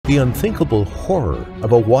The unthinkable horror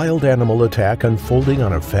of a wild animal attack unfolding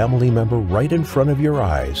on a family member right in front of your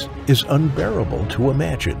eyes is unbearable to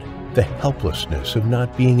imagine. The helplessness of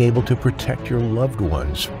not being able to protect your loved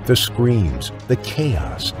ones, the screams, the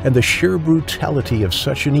chaos, and the sheer brutality of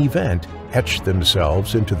such an event etch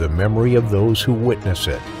themselves into the memory of those who witness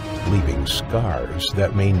it, leaving scars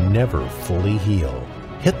that may never fully heal.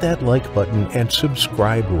 Hit that like button and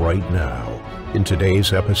subscribe right now. In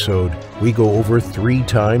today's episode, we go over 3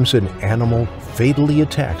 times an animal fatally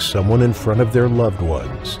attacks someone in front of their loved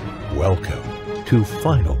ones. Welcome to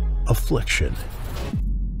Final Affliction.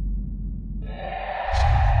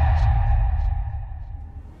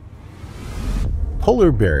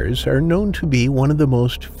 Polar bears are known to be one of the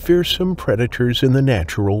most fearsome predators in the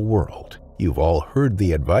natural world. You've all heard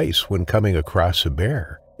the advice when coming across a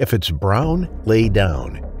bear. If it's brown, lay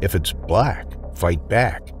down. If it's black, fight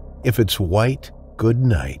back. If it's white, good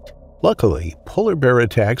night. Luckily, polar bear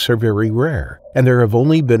attacks are very rare, and there have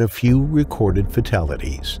only been a few recorded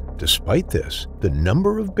fatalities. Despite this, the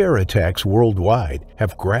number of bear attacks worldwide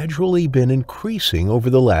have gradually been increasing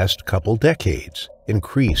over the last couple decades.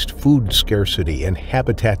 Increased food scarcity and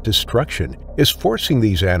habitat destruction is forcing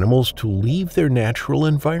these animals to leave their natural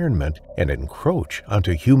environment and encroach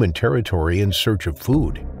onto human territory in search of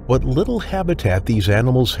food. What little habitat these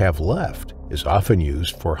animals have left is often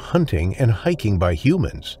used for hunting and hiking by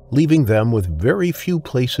humans, leaving them with very few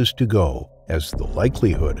places to go, as the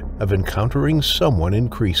likelihood of encountering someone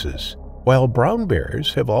increases. While brown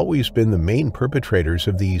bears have always been the main perpetrators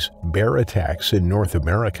of these bear attacks in North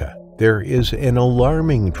America, there is an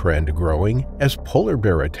alarming trend growing as polar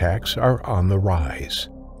bear attacks are on the rise.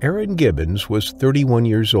 Aaron Gibbons was 31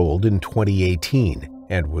 years old in 2018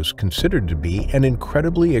 and was considered to be an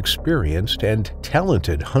incredibly experienced and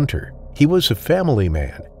talented hunter. He was a family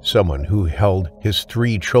man, someone who held his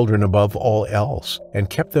 3 children above all else and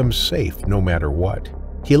kept them safe no matter what.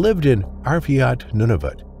 He lived in Arviat,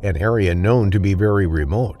 Nunavut, an area known to be very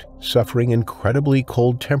remote, suffering incredibly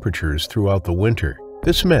cold temperatures throughout the winter.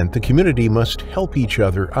 This meant the community must help each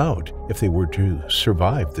other out if they were to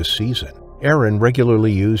survive the season. Aaron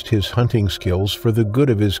regularly used his hunting skills for the good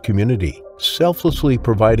of his community, selflessly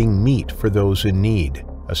providing meat for those in need.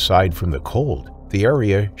 Aside from the cold, the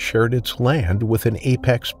area shared its land with an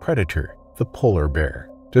apex predator, the polar bear.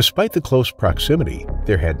 Despite the close proximity,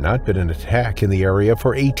 there had not been an attack in the area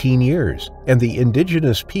for 18 years, and the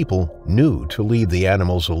indigenous people knew to leave the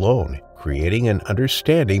animals alone, creating an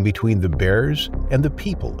understanding between the bears and the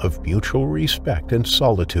people of mutual respect and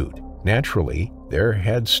solitude. Naturally, there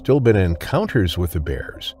had still been encounters with the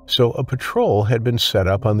bears, so a patrol had been set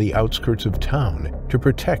up on the outskirts of town to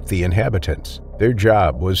protect the inhabitants. Their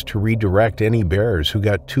job was to redirect any bears who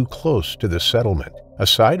got too close to the settlement.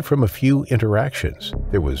 Aside from a few interactions,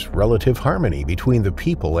 there was relative harmony between the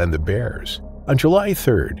people and the bears. On July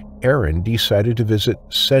 3rd, Aaron decided to visit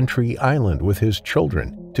Sentry Island with his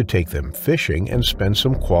children to take them fishing and spend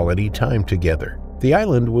some quality time together. The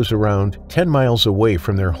island was around 10 miles away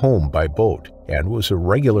from their home by boat and was a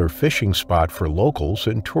regular fishing spot for locals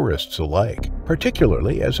and tourists alike,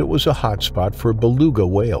 particularly as it was a hot spot for beluga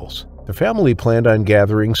whales. The family planned on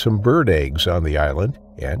gathering some bird eggs on the island,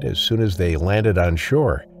 and as soon as they landed on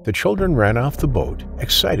shore, the children ran off the boat,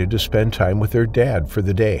 excited to spend time with their dad for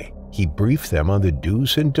the day. He briefed them on the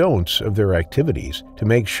do's and don'ts of their activities to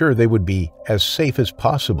make sure they would be as safe as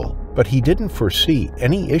possible, but he didn't foresee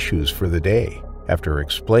any issues for the day. After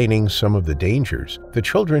explaining some of the dangers, the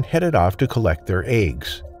children headed off to collect their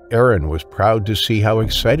eggs. Aaron was proud to see how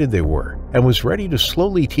excited they were and was ready to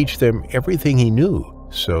slowly teach them everything he knew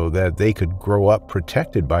so that they could grow up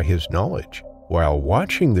protected by his knowledge. While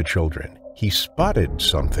watching the children, he spotted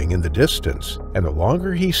something in the distance, and the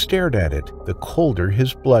longer he stared at it, the colder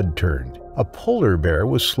his blood turned. A polar bear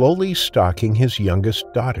was slowly stalking his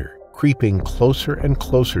youngest daughter, creeping closer and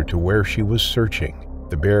closer to where she was searching.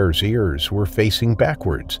 The bear's ears were facing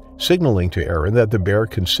backwards, signaling to Aaron that the bear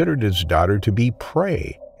considered his daughter to be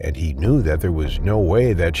prey, and he knew that there was no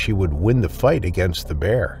way that she would win the fight against the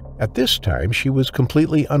bear. At this time, she was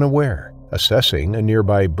completely unaware, assessing a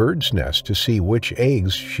nearby bird's nest to see which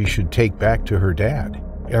eggs she should take back to her dad.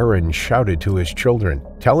 Aaron shouted to his children,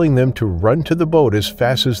 telling them to run to the boat as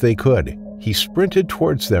fast as they could. He sprinted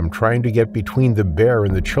towards them, trying to get between the bear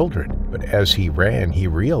and the children, but as he ran, he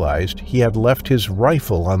realized he had left his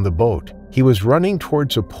rifle on the boat. He was running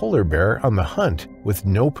towards a polar bear on the hunt with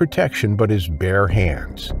no protection but his bare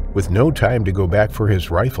hands. With no time to go back for his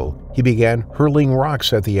rifle, he began hurling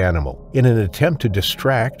rocks at the animal in an attempt to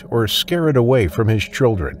distract or scare it away from his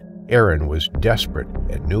children. Aaron was desperate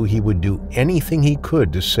and knew he would do anything he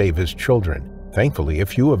could to save his children. Thankfully, a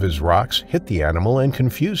few of his rocks hit the animal and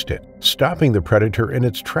confused it, stopping the predator in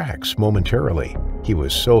its tracks momentarily. He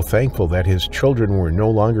was so thankful that his children were no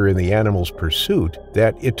longer in the animal's pursuit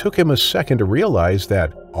that it took him a second to realize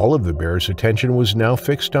that all of the bear's attention was now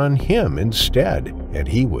fixed on him instead, and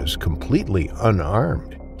he was completely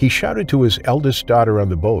unarmed. He shouted to his eldest daughter on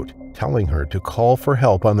the boat, telling her to call for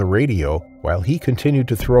help on the radio while he continued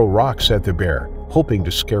to throw rocks at the bear, hoping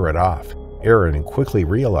to scare it off. Aaron quickly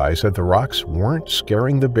realized that the rocks weren't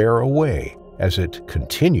scaring the bear away as it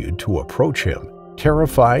continued to approach him.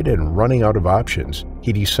 Terrified and running out of options,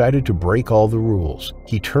 he decided to break all the rules.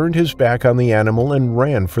 He turned his back on the animal and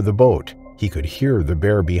ran for the boat. He could hear the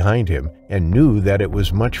bear behind him and knew that it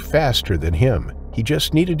was much faster than him. He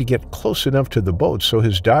just needed to get close enough to the boat so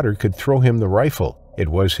his daughter could throw him the rifle. It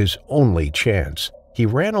was his only chance. He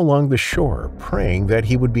ran along the shore, praying that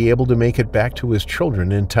he would be able to make it back to his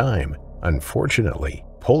children in time. Unfortunately,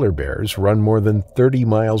 polar bears run more than 30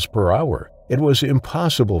 miles per hour. It was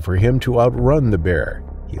impossible for him to outrun the bear.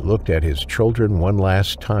 He looked at his children one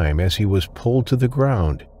last time as he was pulled to the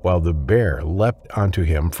ground, while the bear leapt onto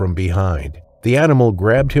him from behind. The animal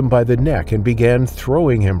grabbed him by the neck and began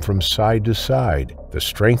throwing him from side to side, the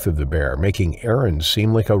strength of the bear making Aaron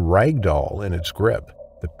seem like a rag doll in its grip.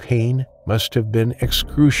 The pain must have been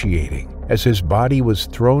excruciating, as his body was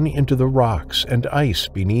thrown into the rocks and ice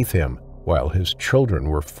beneath him, while his children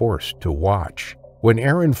were forced to watch. When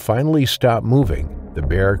Aaron finally stopped moving, the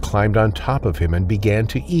bear climbed on top of him and began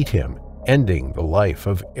to eat him, ending the life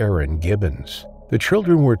of Aaron Gibbons. The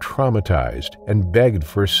children were traumatized and begged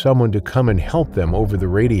for someone to come and help them over the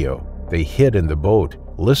radio. They hid in the boat,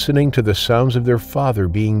 listening to the sounds of their father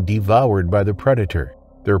being devoured by the predator.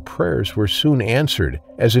 Their prayers were soon answered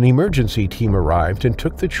as an emergency team arrived and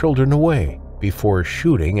took the children away before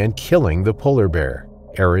shooting and killing the polar bear.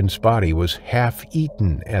 Aaron's body was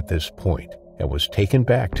half-eaten at this point and was taken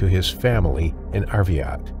back to his family in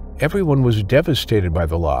Arviat. Everyone was devastated by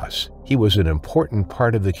the loss. He was an important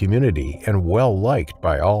part of the community and well-liked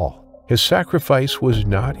by all. His sacrifice was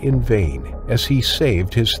not in vain, as he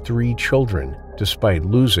saved his 3 children, despite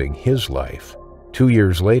losing his life. 2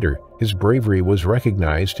 years later, his bravery was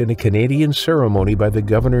recognized in a Canadian ceremony by the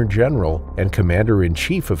Governor-General and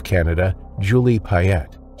Commander-in-Chief of Canada, Julie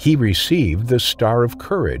Payette. He received the Star of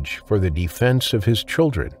Courage for the defense of his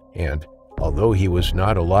children, and although he was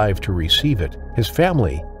not alive to receive it, his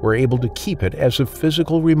family were able to keep it as a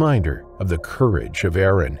physical reminder of the courage of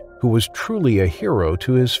Aaron, who was truly a hero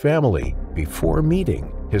to his family before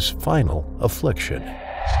meeting his final affliction.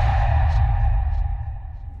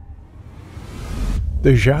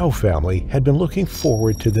 The Zhao family had been looking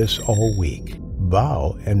forward to this all week.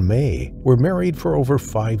 Bao and Mei were married for over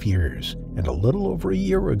 5 years, and a little over a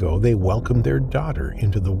year ago they welcomed their daughter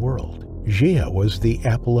into the world. Jia was the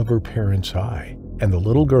apple of her parents' eye, and the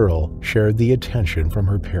little girl shared the attention from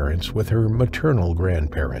her parents with her maternal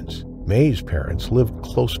grandparents. Mei's parents lived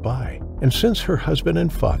close by, and since her husband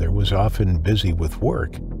and father was often busy with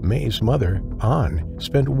work, Mei's mother, An,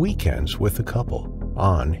 spent weekends with the couple.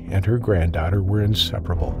 An and her granddaughter were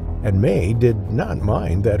inseparable, and Mei did not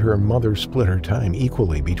mind that her mother split her time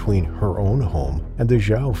equally between her own home and the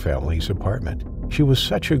Zhao family's apartment. She was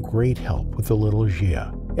such a great help with the little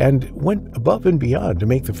Jia, and went above and beyond to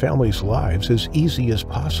make the family's lives as easy as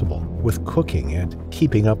possible, with cooking and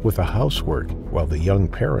keeping up with the housework while the young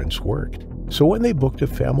parents worked. So when they booked a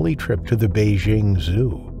family trip to the Beijing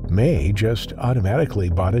Zoo, Mei just automatically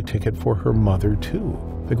bought a ticket for her mother too.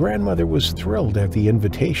 The grandmother was thrilled at the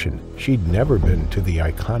invitation. She'd never been to the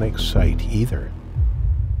iconic site either.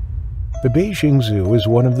 The Beijing Zoo is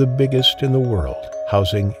one of the biggest in the world,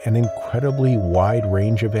 housing an incredibly wide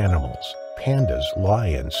range of animals: pandas,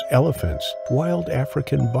 lions, elephants, wild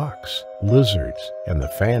African bucks, lizards, and the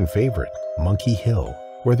fan favorite, Monkey Hill,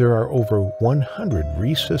 where there are over 100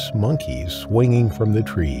 rhesus monkeys swinging from the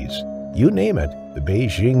trees. You name it, the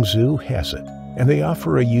Beijing Zoo has it. And they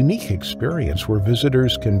offer a unique experience where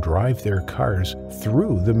visitors can drive their cars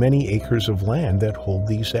through the many acres of land that hold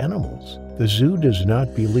these animals. The zoo does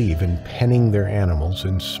not believe in penning their animals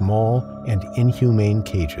in small and inhumane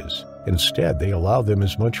cages. Instead, they allow them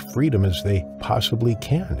as much freedom as they possibly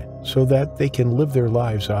can, so that they can live their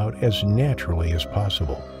lives out as naturally as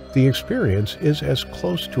possible. The experience is as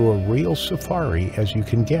close to a real safari as you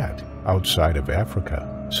can get outside of Africa.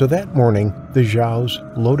 So that morning, the Zhaos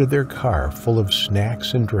loaded their car full of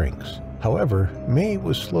snacks and drinks. However, Mei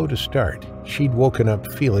was slow to start. She'd woken up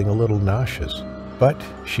feeling a little nauseous. But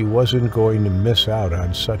she wasn't going to miss out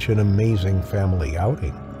on such an amazing family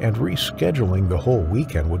outing, and rescheduling the whole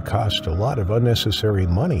weekend would cost a lot of unnecessary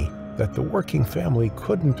money that the working family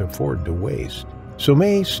couldn't afford to waste. So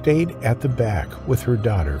May stayed at the back with her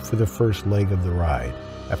daughter for the first leg of the ride.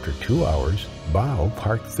 After 2 hours, Bao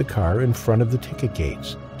parked the car in front of the ticket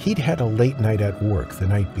gates. He'd had a late night at work the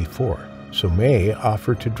night before, so May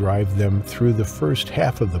offered to drive them through the first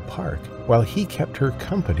half of the park while he kept her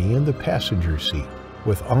company in the passenger seat,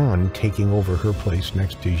 with An taking over her place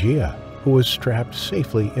next to Jia, who was strapped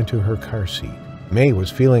safely into her car seat. May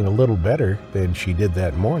was feeling a little better than she did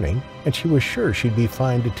that morning, and she was sure she'd be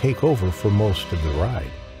fine to take over for most of the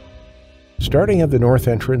ride. Starting at the north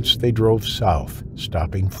entrance, they drove south,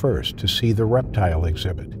 stopping first to see the reptile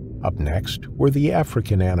exhibit. Up next were the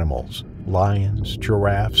African animals. Lions,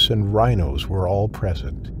 giraffes, and rhinos were all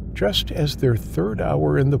present. Just as their third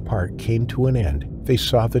hour in the park came to an end, they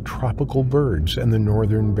saw the tropical birds and the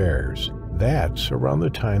northern bears. That's around the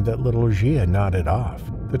time that little Jia nodded off.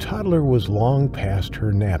 The toddler was long past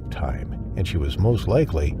her nap time, and she was most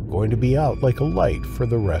likely going to be out like a light for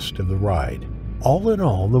the rest of the ride. All in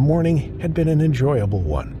all, the morning had been an enjoyable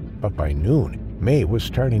one, but by noon, May was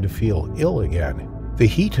starting to feel ill again. The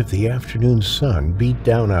heat of the afternoon sun beat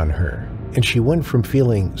down on her, and she went from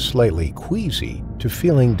feeling slightly queasy to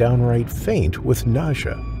feeling downright faint with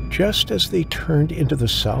nausea. Just as they turned into the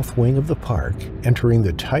south wing of the park, entering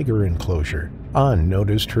the tiger enclosure, An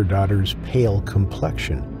noticed her daughter's pale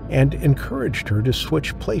complexion and encouraged her to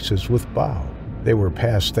switch places with Bao. They were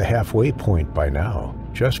past the halfway point by now,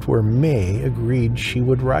 just where May agreed she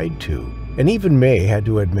would ride to, and even May had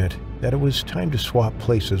to admit that it was time to swap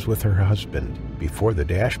places with her husband before the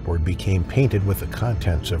dashboard became painted with the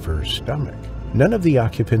contents of her stomach. None of the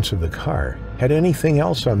occupants of the car had anything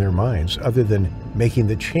else on their minds other than making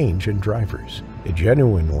the change in drivers. It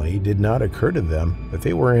genuinely did not occur to them that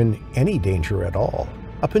they were in any danger at all.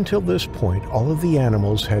 Up until this point, all of the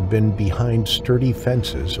animals had been behind sturdy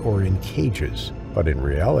fences or in cages. But in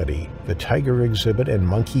reality, the tiger exhibit and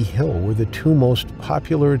Monkey Hill were the two most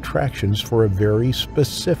popular attractions for a very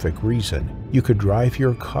specific reason. You could drive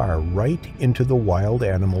your car right into the wild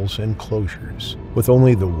animals' enclosures, with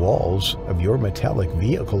only the walls of your metallic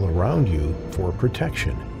vehicle around you for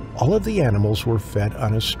protection. All of the animals were fed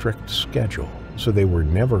on a strict schedule, so they were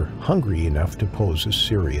never hungry enough to pose a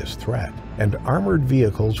serious threat. And armored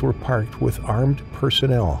vehicles were parked with armed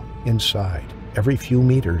personnel inside every few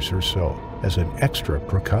meters or so, as an extra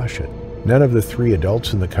precaution. None of the three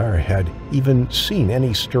adults in the car had even seen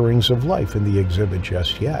any stirrings of life in the exhibit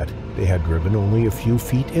just yet. They had driven only a few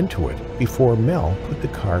feet into it before Mel put the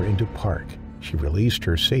car into park. She released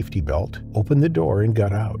her safety belt, opened the door, and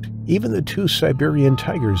got out. Even the two Siberian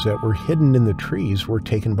tigers that were hidden in the trees were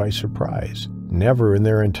taken by surprise. Never in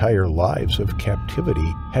their entire lives of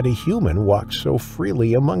captivity had a human walked so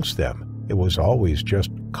freely amongst them. It was always just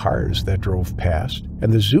cars that drove past,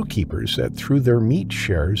 and the zookeepers that threw their meat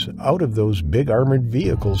shares out of those big armored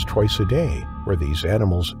vehicles twice a day, where these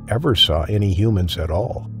animals ever saw any humans at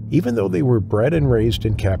all. Even though they were bred and raised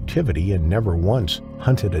in captivity and never once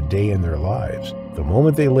hunted a day in their lives, the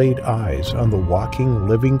moment they laid eyes on the walking,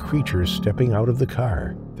 living creatures stepping out of the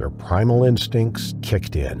car, their primal instincts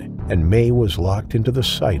kicked in, and May was locked into the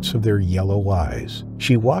sights of their yellow eyes.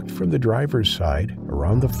 She walked from the driver's side,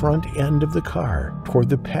 around the front end of the car, toward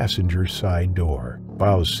the passenger side door.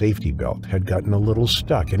 Bao's safety belt had gotten a little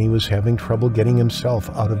stuck, and he was having trouble getting himself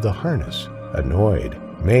out of the harness. Annoyed,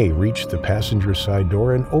 May reached the passenger side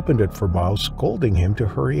door and opened it for Bao, scolding him to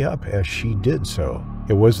hurry up as she did so.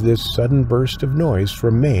 It was this sudden burst of noise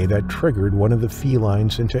from May that triggered one of the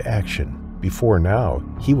felines into action. Before now,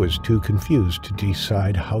 he was too confused to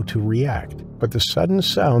decide how to react, but the sudden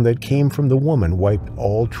sound that came from the woman wiped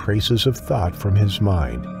all traces of thought from his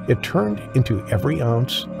mind. It turned into every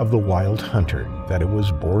ounce of the wild hunter that it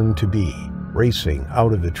was born to be. Racing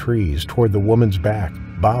out of the trees toward the woman's back,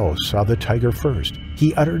 Bao saw the tiger first.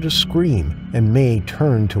 He uttered a scream, and May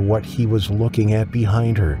turned to what he was looking at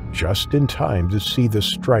behind her, just in time to see the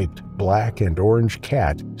striped black and orange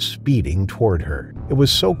cat speeding toward her. It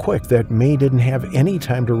was so quick that May didn't have any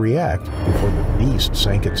time to react before the beast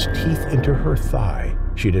sank its teeth into her thigh.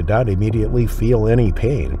 She did not immediately feel any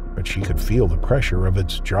pain, but she could feel the pressure of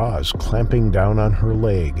its jaws clamping down on her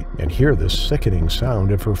leg and hear the sickening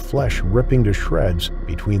sound of her flesh ripping to shreds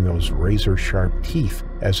between those razor-sharp teeth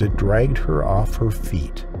as it dragged her off her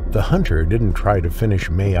feet. The hunter didn't try to finish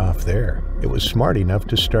May off there. It was smart enough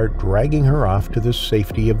to start dragging her off to the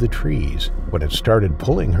safety of the trees. When it started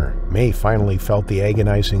pulling her, May finally felt the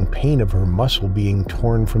agonizing pain of her muscle being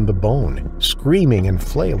torn from the bone. Screaming and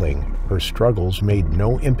flailing, her struggles made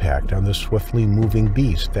no impact on the swiftly moving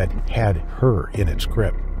beast that had her in its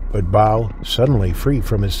grip. But Bao, suddenly free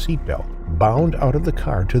from his seatbelt, bounded out of the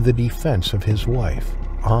car to the defense of his wife.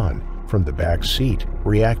 An, from the back seat,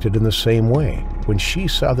 reacted in the same way. When she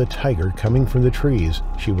saw the tiger coming from the trees,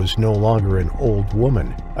 she was no longer an old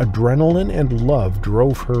woman. Adrenaline and love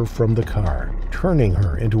drove her from the car, turning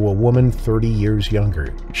her into a woman 30 years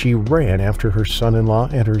younger. She ran after her son-in-law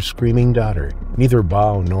and her screaming daughter. Neither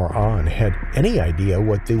Bao nor An had any idea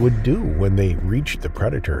what they would do when they reached the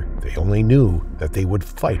predator. They only knew that they would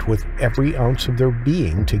fight with every ounce of their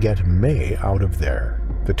being to get May out of there.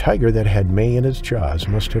 The tiger that had May in its jaws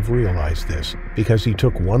must have realized this, because he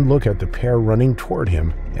took one look at the pair running toward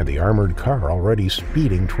him and the armored car already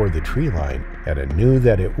speeding toward the tree line, and it knew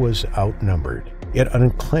that it was outnumbered. It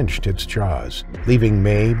unclenched its jaws, leaving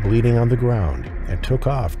May bleeding on the ground, and took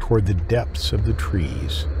off toward the depths of the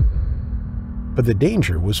trees. But the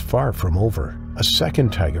danger was far from over. A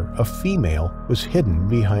second tiger, a female, was hidden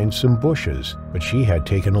behind some bushes, but she had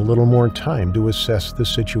taken a little more time to assess the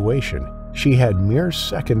situation. She had mere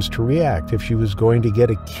seconds to react if she was going to get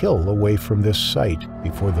a kill away from this site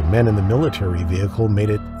before the men in the military vehicle made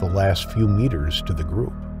it the last few meters to the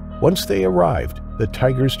group. Once they arrived, the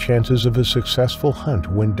tiger's chances of a successful hunt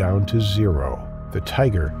went down to 0. The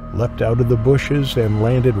tiger leapt out of the bushes and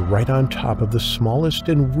landed right on top of the smallest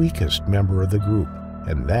and weakest member of the group,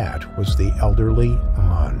 and that was the elderly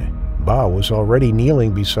An. Bao was already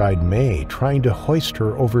kneeling beside May, trying to hoist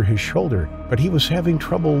her over his shoulder, but he was having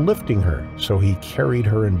trouble lifting her, so he carried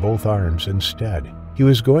her in both arms instead. He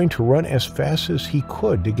was going to run as fast as he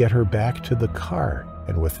could to get her back to the car,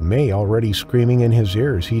 and with May already screaming in his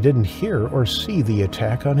ears, he didn't hear or see the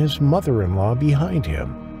attack on his mother-in-law behind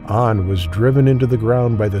him. An was driven into the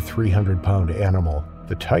ground by the 300-pound animal.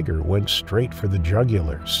 The tiger went straight for the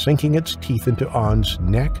jugular, sinking its teeth into An's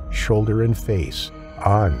neck, shoulder, and face.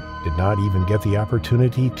 An did not even get the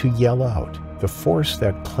opportunity to yell out. The force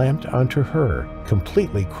that clamped onto her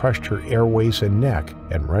completely crushed her airways and neck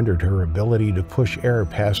and rendered her ability to push air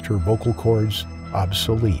past her vocal cords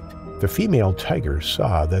obsolete. The female tiger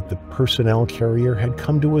saw that the personnel carrier had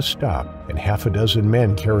come to a stop, and half a dozen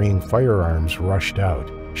men carrying firearms rushed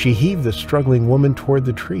out. She heaved the struggling woman toward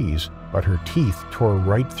the trees, but her teeth tore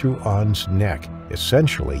right through An's neck,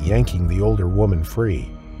 essentially yanking the older woman free.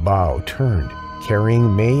 Bao turned,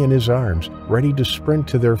 carrying May in his arms, ready to sprint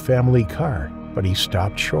to their family car, but he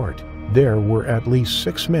stopped short. There were at least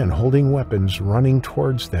 6 men holding weapons running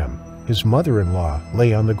towards them. His mother-in-law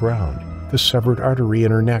lay on the ground. The severed artery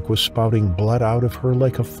in her neck was spouting blood out of her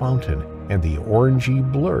like a fountain, and the orangey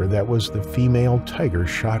blur that was the female tiger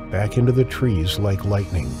shot back into the trees like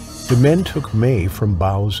lightning. The men took May from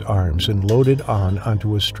Bao's arms and loaded An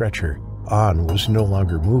onto a stretcher. An was no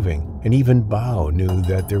longer moving, and even Bao knew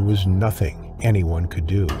that there was nothing anyone could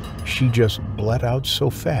do. She just bled out so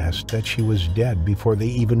fast that she was dead before they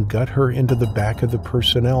even got her into the back of the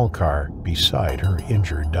personnel car beside her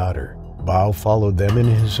injured daughter. Bao followed them in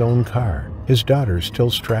his own car, his daughter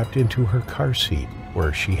still strapped into her car seat,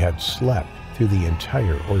 where she had slept through the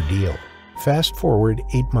entire ordeal. Fast forward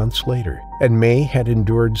 8 months later, and May had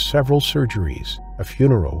endured several surgeries. A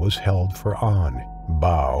funeral was held for An.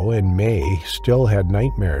 Bao and May still had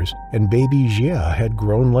nightmares, and baby Jia had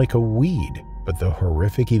grown like a weed. But the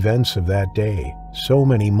horrific events of that day, so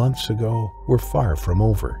many months ago, were far from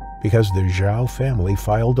over, because the Zhao family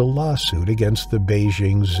filed a lawsuit against the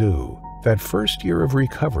Beijing Zoo. That first year of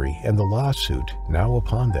recovery and the lawsuit now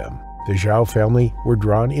upon them, the Zhao family were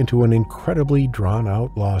drawn into an incredibly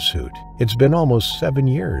drawn-out lawsuit. It's been almost 7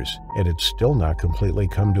 years, and it's still not completely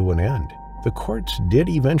come to an end. The courts did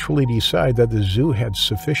eventually decide that the zoo had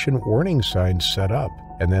sufficient warning signs set up,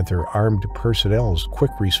 and that their armed personnel's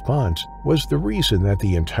quick response was the reason that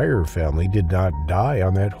the entire family did not die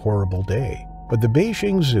on that horrible day. But the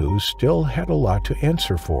Beijing Zoo still had a lot to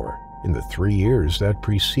answer for. In the 3 years that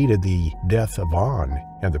preceded the death of An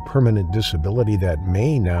and the permanent disability that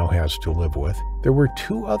May now has to live with, there were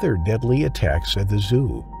 2 other deadly attacks at the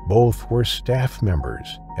zoo. Both were staff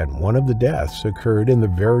members, and one of the deaths occurred in the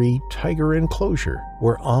very tiger enclosure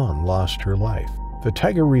where An lost her life. The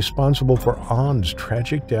tiger responsible for An's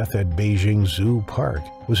tragic death at Beijing Zoo Park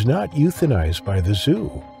was not euthanized by the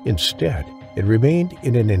zoo. Instead, it remained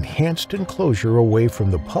in an enhanced enclosure away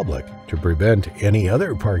from the public to prevent any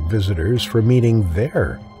other park visitors from meeting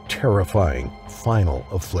their terrifying final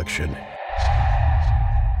affliction.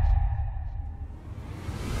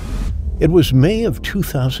 It was May of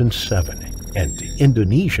 2007, and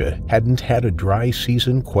Indonesia hadn't had a dry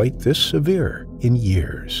season quite this severe in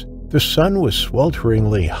years. The sun was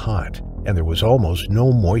swelteringly hot, and there was almost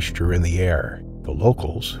no moisture in the air. The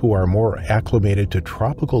locals, who are more acclimated to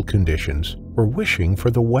tropical conditions, were wishing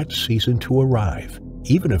for the wet season to arrive,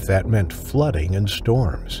 even if that meant flooding and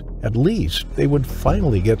storms. At least they would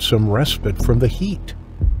finally get some respite from the heat.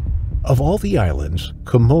 Of all the islands,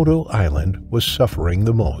 Komodo Island was suffering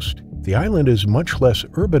the most. The island is much less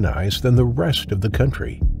urbanized than the rest of the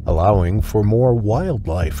country, allowing for more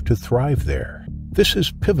wildlife to thrive there. This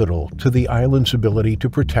is pivotal to the island's ability to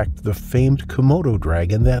protect the famed Komodo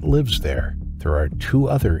dragon that lives there. There are 2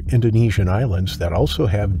 other Indonesian islands that also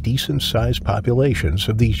have decent-sized populations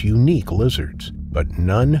of these unique lizards, but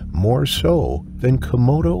none more so than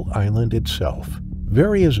Komodo Island itself.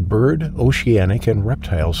 Various bird, oceanic, and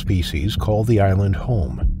reptile species call the island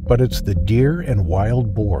home, but it's the deer and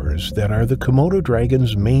wild boars that are the Komodo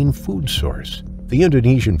dragon's main food source. The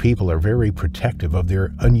Indonesian people are very protective of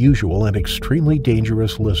their unusual and extremely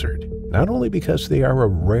dangerous lizard, not only because they are a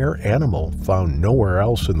rare animal found nowhere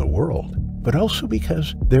else in the world, but also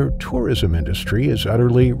because their tourism industry is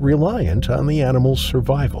utterly reliant on the animal's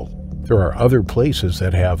survival. There are other places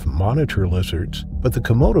that have monitor lizards, but the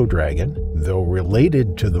Komodo dragon, though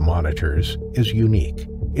related to the monitors, is unique.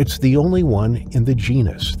 It's the only one in the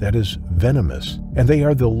genus that is venomous, and they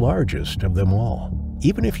are the largest of them all.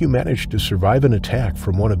 Even if you manage to survive an attack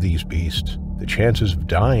from one of these beasts, the chances of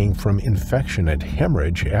dying from infection and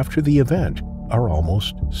hemorrhage after the event are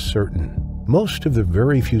almost certain. Most of the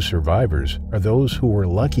very few survivors are those who were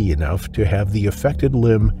lucky enough to have the affected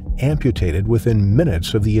limb amputated within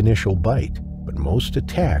minutes of the initial bite, but most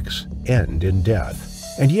attacks end in death.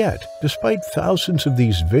 And yet, despite thousands of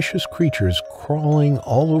these vicious creatures crawling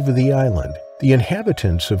all over the island, the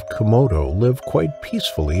inhabitants of Komodo live quite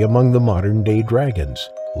peacefully among the modern-day dragons.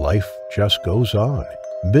 Life just goes on.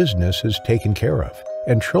 Business is taken care of,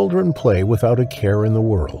 and children play without a care in the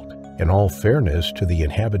world. In all fairness to the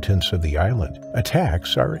inhabitants of the island,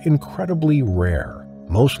 attacks are incredibly rare.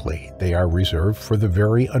 Mostly, they are reserved for the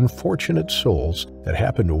very unfortunate souls that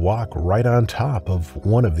happen to walk right on top of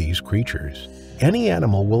one of these creatures. Any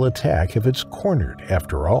animal will attack if it's cornered,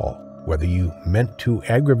 after all, whether you meant to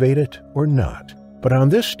aggravate it or not. But on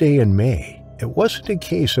this day in May, it wasn't a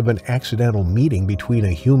case of an accidental meeting between a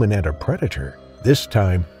human and a predator. This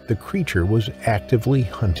time, the creature was actively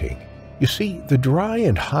hunting. You see, the dry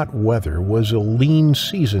and hot weather was a lean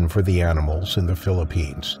season for the animals in the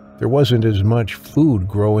Philippines. There wasn't as much food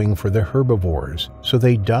growing for the herbivores, so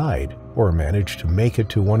they died or managed to make it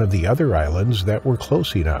to one of the other islands that were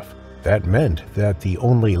close enough. That meant that the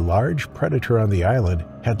only large predator on the island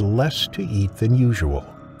had less to eat than usual.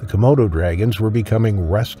 The Komodo dragons were becoming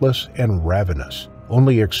restless and ravenous.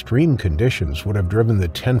 Only extreme conditions would have driven the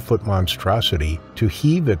 10-foot monstrosity to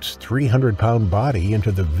heave its 300-pound body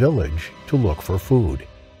into the village to look for food.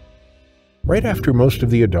 Right after most of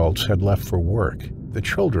the adults had left for work, the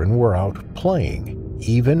children were out playing.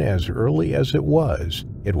 Even as early as it was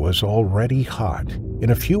already hot. In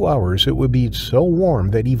a few hours, it would be so warm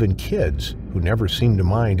that even kids, who never seemed to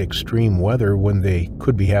mind extreme weather when they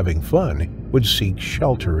could be having fun, would seek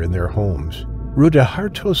shelter in their homes.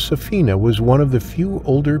 Rudaharto Safina was one of the few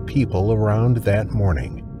older people around that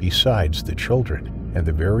morning, besides the children, and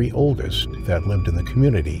the very oldest that lived in the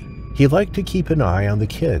community. He liked to keep an eye on the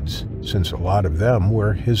kids, since a lot of them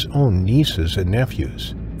were his own nieces and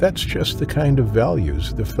nephews. That's just the kind of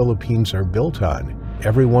values the Philippines are built on.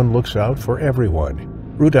 Everyone looks out for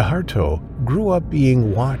everyone. Rudaharto grew up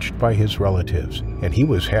being watched by his relatives, and he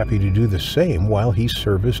was happy to do the same while he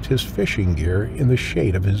serviced his fishing gear in the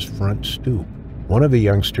shade of his front stoop. One of the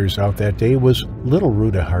youngsters out that day was Little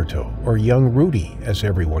Rudaharto, or Young Rudy, as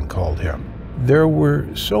everyone called him. There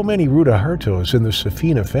were so many Rudahartos in the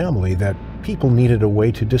Safina family that people needed a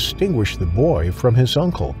way to distinguish the boy from his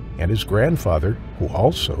uncle and his grandfather, who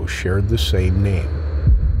also shared the same name.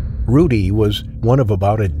 Rudy was one of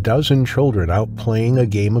about a dozen children out playing a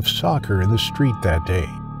game of soccer in the street that day.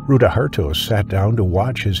 Rudaharto sat down to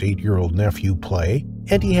watch his 8-year-old nephew play,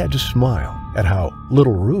 and he had to smile at how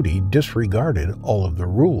little Rudy disregarded all of the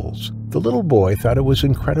rules. The little boy thought it was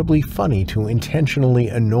incredibly funny to intentionally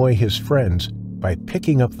annoy his friends by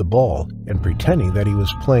picking up the ball and pretending that he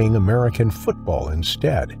was playing American football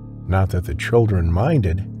instead. Not that the children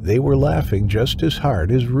minded, they were laughing just as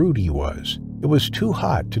hard as Rudy was. It was too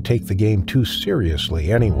hot to take the game too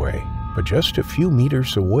seriously anyway. But just a few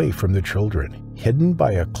meters away from the children, hidden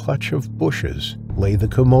by a clutch of bushes, lay the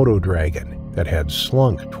Komodo dragon that had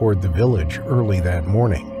slunk toward the village early that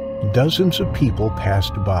morning. Dozens of people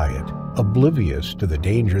passed by it, oblivious to the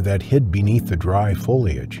danger that hid beneath the dry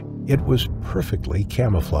foliage. It was perfectly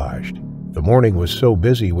camouflaged. The morning was so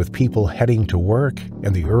busy with people heading to work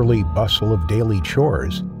and the early bustle of daily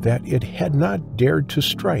chores that it had not dared to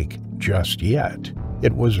strike just yet.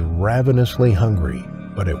 It was ravenously hungry,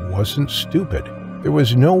 but it wasn't stupid. There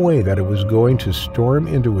was no way that it was going to storm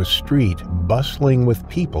into a street bustling with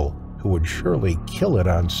people who would surely kill it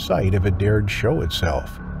on sight if it dared show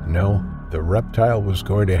itself. No, the reptile was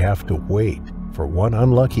going to have to wait for one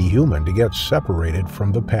unlucky human to get separated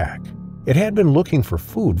from the pack. It had been looking for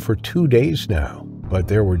food for 2 days now, but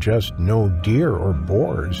there were just no deer or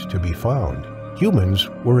boars to be found. Humans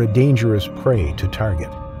were a dangerous prey to target.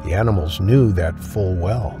 The animals knew that full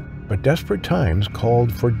well, but desperate times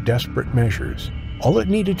called for desperate measures. All it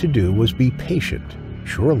needed to do was be patient.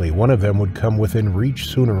 Surely one of them would come within reach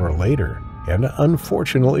sooner or later, and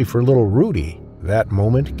unfortunately for little Rudy, that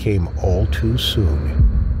moment came all too soon.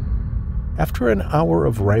 After an hour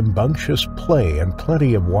of rambunctious play and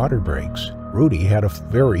plenty of water breaks, Rudy had a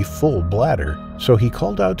very full bladder, so he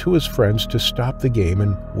called out to his friends to stop the game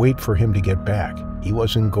and wait for him to get back. He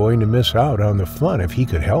wasn't going to miss out on the fun if he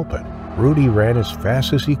could help it. Rudy ran as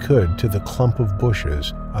fast as he could to the clump of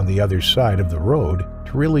bushes on the other side of the road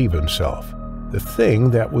to relieve himself. The thing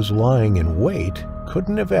that was lying in wait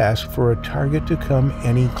couldn't have asked for a target to come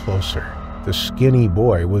any closer. The skinny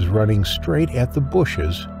boy was running straight at the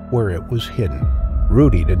bushes where it was hidden.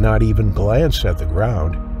 Rudy did not even glance at the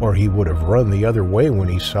ground, or he would have run the other way when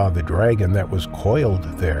he saw the dragon that was coiled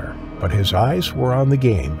there. But his eyes were on the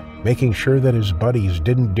game, making sure that his buddies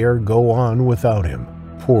didn't dare go on without him.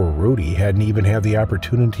 Poor Rudy hadn't even had the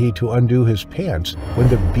opportunity to undo his pants when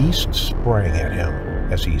the beast sprang at him.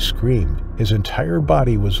 As he screamed, his entire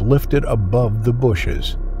body was lifted above the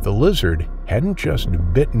bushes. The lizard hadn't just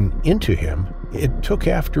bitten into him, it took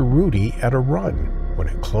after Rudy at a run. When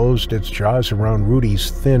it closed its jaws around Rudy's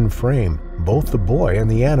thin frame, both the boy and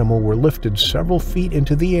the animal were lifted several feet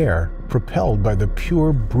into the air, propelled by the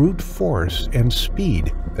pure brute force and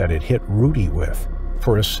speed that it hit Rudy with.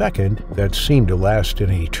 For a second that seemed to last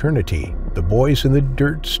an eternity, the boys in the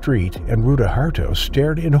dirt street and Rudaharto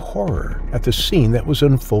stared in horror at the scene that was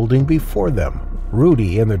unfolding before them.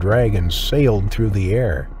 Rudy and the dragon sailed through the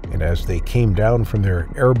air, and as they came down from their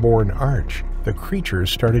airborne arch, the creature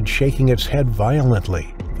started shaking its head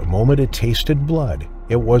violently. The moment it tasted blood,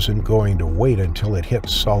 it wasn't going to wait until it hit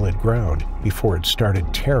solid ground before it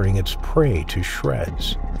started tearing its prey to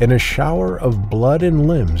shreds. In a shower of blood and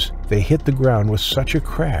limbs, they hit the ground with such a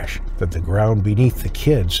crash that the ground beneath the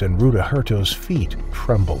kids and Rudaharto's feet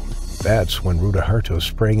trembled. That's when Rudaharto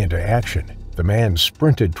sprang into action. The man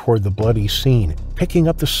sprinted toward the bloody scene, picking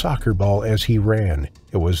up the soccer ball as he ran.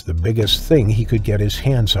 It was the biggest thing he could get his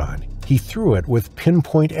hands on. He threw it with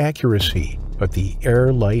pinpoint accuracy, but the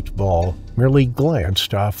air-light ball merely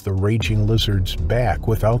glanced off the raging lizard's back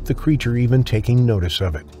without the creature even taking notice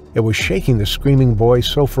of it. It was shaking the screaming boy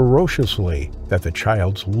so ferociously that the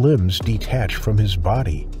child's limbs detached from his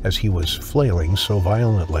body as he was flailing so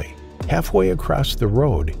violently. Halfway across the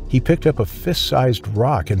road, he picked up a fist-sized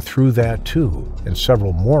rock and threw that too, and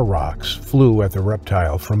several more rocks flew at the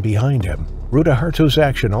reptile from behind him. Rudaharto's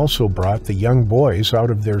action also brought the young boys out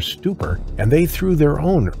of their stupor, and they threw their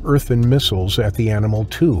own earthen missiles at the animal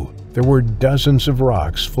too. There were dozens of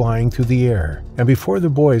rocks flying through the air, and before the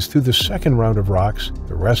boys threw the second round of rocks,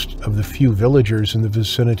 the rest of the few villagers in the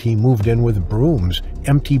vicinity moved in with brooms,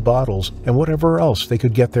 empty bottles, and whatever else they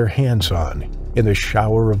could get their hands on. In the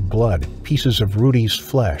shower of blood, pieces of Rudy's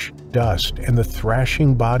flesh, dust, and the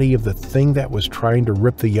thrashing body of the thing that was trying to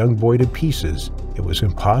rip the young boy to pieces, it was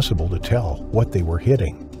impossible to tell what they were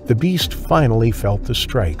hitting. The beast finally felt the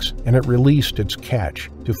strikes, and it released its catch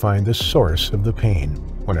to find the source of the pain.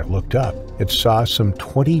 When it looked up, it saw some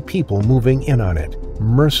 20 people moving in on it,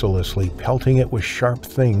 mercilessly pelting it with sharp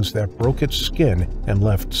things that broke its skin and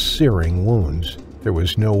left searing wounds. There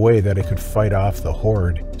was no way that it could fight off the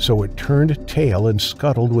horde, so it turned tail and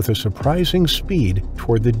scuttled with a surprising speed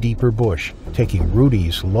toward the deeper bush, taking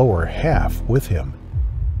Rudy's lower half with him.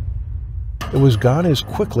 It was gone as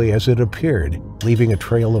quickly as it appeared, leaving a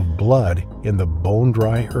trail of blood in the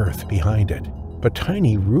bone-dry earth behind it. But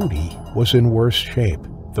tiny Rudy was in worse shape.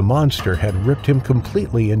 The monster had ripped him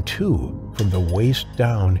completely in two. From the waist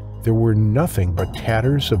down, there were nothing but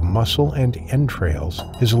tatters of muscle and entrails.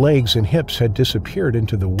 His legs and hips had disappeared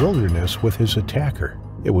into the wilderness with his attacker.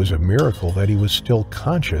 It was a miracle that he was still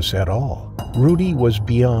conscious at all. Rudy was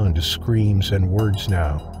beyond screams and words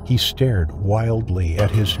now. He stared wildly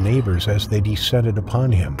at his neighbors as they descended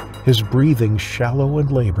upon him, his breathing shallow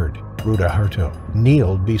and labored. Rudaharto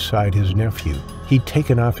kneeled beside his nephew. He'd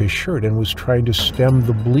taken off his shirt and was trying to stem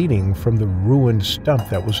the bleeding from the ruined stump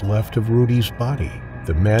that was left of Rudy's body.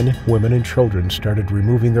 The men, women, and children started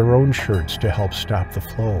removing their own shirts to help stop the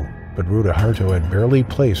flow. But Rudaharto had barely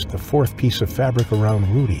placed the fourth piece of fabric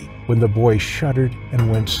around Rudy when the boy shuddered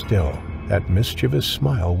and went still. That mischievous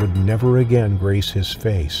smile would never again grace his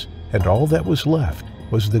face, and all that was left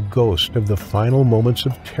was the ghost of the final moments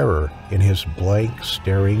of terror in his blank,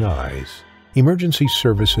 staring eyes. Emergency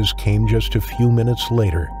services came just a few minutes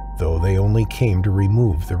later, though they only came to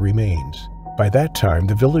remove the remains. By that time,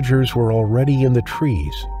 the villagers were already in the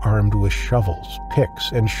trees, armed with shovels,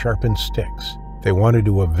 picks, and sharpened sticks. They wanted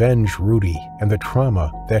to avenge Rudy and the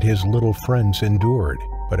trauma that his little friends endured,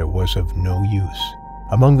 but it was of no use.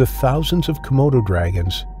 Among the thousands of Komodo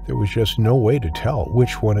dragons, there was just no way to tell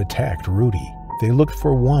which one attacked Rudy. They looked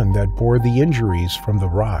for one that bore the injuries from the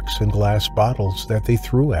rocks and glass bottles that they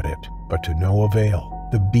threw at it, but to no avail.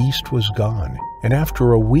 The beast was gone, and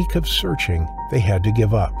after a week of searching, they had to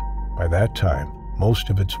give up. By that time, most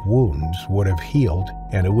of its wounds would have healed,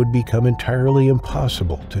 and it would become entirely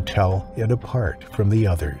impossible to tell it apart from the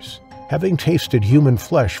others. Having tasted human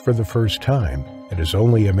flesh for the first time, it is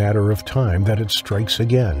only a matter of time that it strikes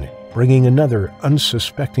again, bringing another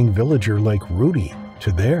unsuspecting villager like Rudy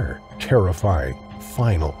to their terrifying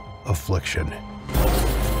final affliction.